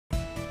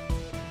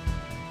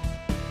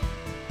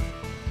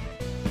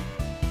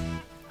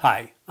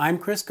Hi, I'm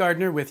Chris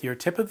Gardner with your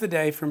tip of the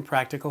day from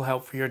Practical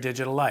Help for Your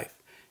Digital Life.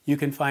 You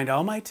can find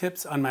all my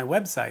tips on my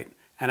website,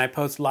 and I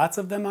post lots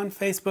of them on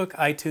Facebook,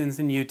 iTunes,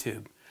 and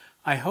YouTube.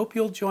 I hope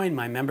you'll join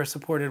my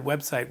member-supported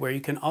website where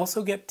you can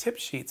also get tip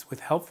sheets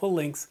with helpful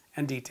links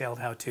and detailed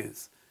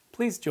how-tos.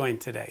 Please join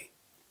today.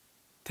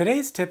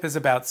 Today's tip is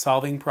about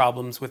solving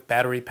problems with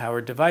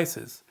battery-powered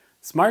devices.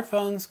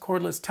 Smartphones,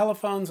 cordless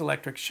telephones,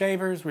 electric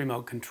shavers,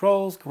 remote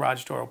controls,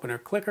 garage door opener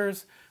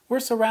clickers.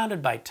 We're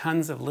surrounded by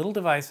tons of little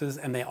devices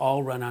and they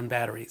all run on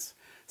batteries.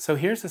 So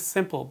here's a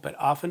simple but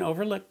often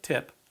overlooked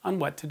tip on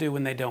what to do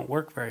when they don't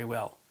work very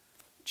well.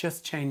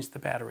 Just change the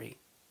battery.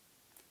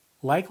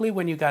 Likely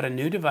when you got a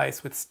new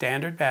device with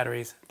standard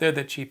batteries, they're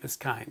the cheapest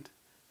kind.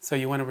 So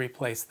you want to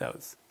replace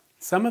those.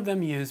 Some of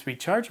them use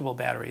rechargeable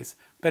batteries,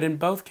 but in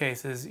both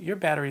cases, your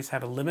batteries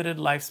have a limited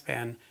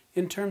lifespan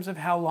in terms of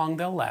how long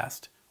they'll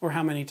last or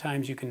how many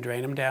times you can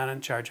drain them down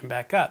and charge them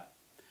back up.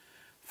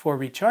 For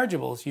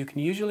rechargeables, you can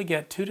usually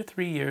get 2 to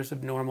 3 years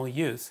of normal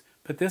use,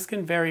 but this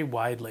can vary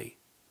widely.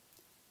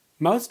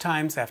 Most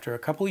times, after a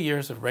couple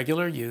years of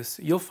regular use,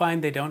 you'll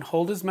find they don't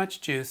hold as much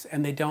juice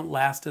and they don't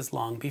last as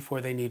long before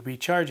they need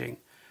recharging.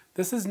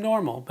 This is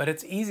normal, but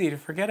it's easy to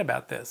forget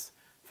about this.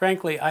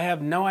 Frankly, I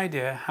have no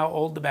idea how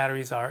old the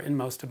batteries are in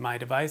most of my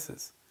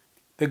devices.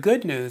 The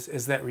good news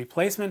is that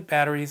replacement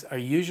batteries are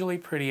usually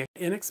pretty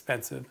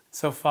inexpensive,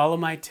 so follow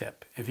my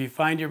tip. If you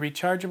find your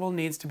rechargeable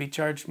needs to be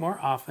charged more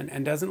often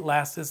and doesn't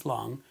last as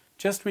long,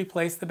 just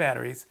replace the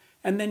batteries,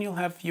 and then you'll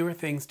have fewer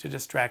things to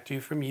distract you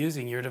from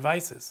using your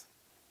devices.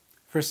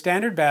 For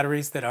standard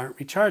batteries that aren't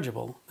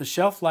rechargeable, the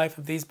shelf life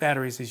of these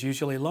batteries is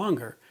usually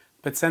longer,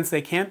 but since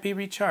they can't be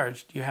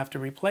recharged, you have to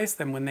replace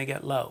them when they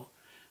get low.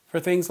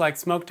 For things like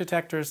smoke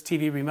detectors,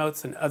 TV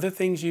remotes, and other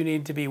things you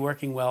need to be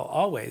working well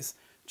always,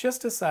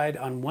 just decide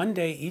on one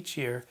day each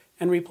year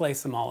and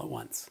replace them all at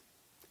once.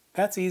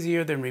 That's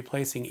easier than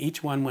replacing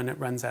each one when it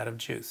runs out of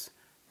juice.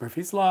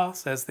 Murphy's Law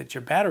says that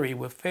your battery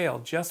will fail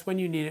just when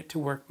you need it to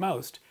work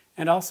most,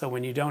 and also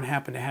when you don't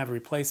happen to have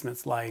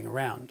replacements lying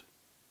around.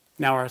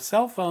 Now our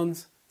cell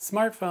phones,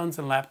 smartphones,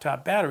 and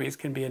laptop batteries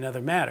can be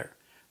another matter.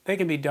 They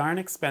can be darn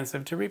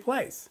expensive to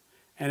replace.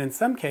 And in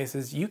some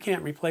cases, you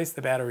can't replace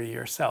the battery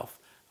yourself.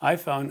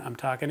 iPhone, I'm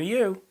talking to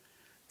you.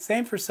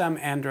 Same for some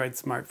Android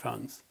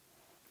smartphones.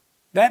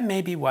 That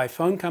may be why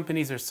phone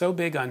companies are so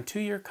big on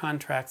 2-year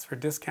contracts for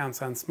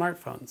discounts on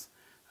smartphones.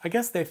 I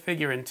guess they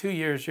figure in 2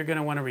 years you're going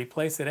to want to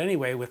replace it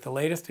anyway with the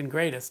latest and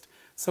greatest,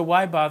 so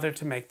why bother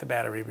to make the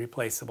battery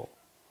replaceable?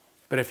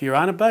 But if you're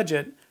on a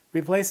budget,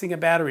 replacing a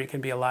battery can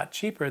be a lot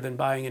cheaper than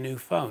buying a new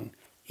phone,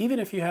 even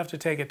if you have to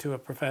take it to a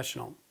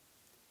professional.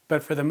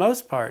 But for the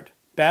most part,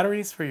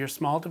 batteries for your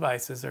small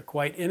devices are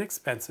quite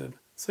inexpensive,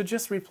 so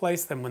just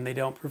replace them when they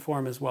don't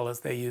perform as well as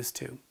they used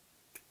to.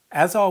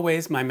 As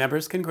always, my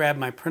members can grab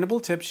my printable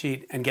tip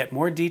sheet and get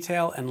more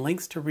detail and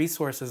links to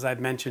resources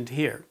I've mentioned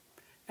here.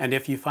 And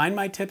if you find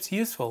my tips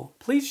useful,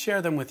 please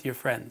share them with your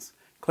friends.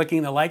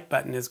 Clicking the like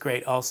button is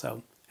great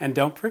also. And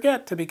don't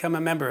forget to become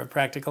a member of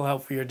Practical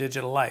Help for Your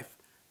Digital Life.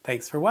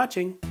 Thanks for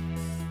watching.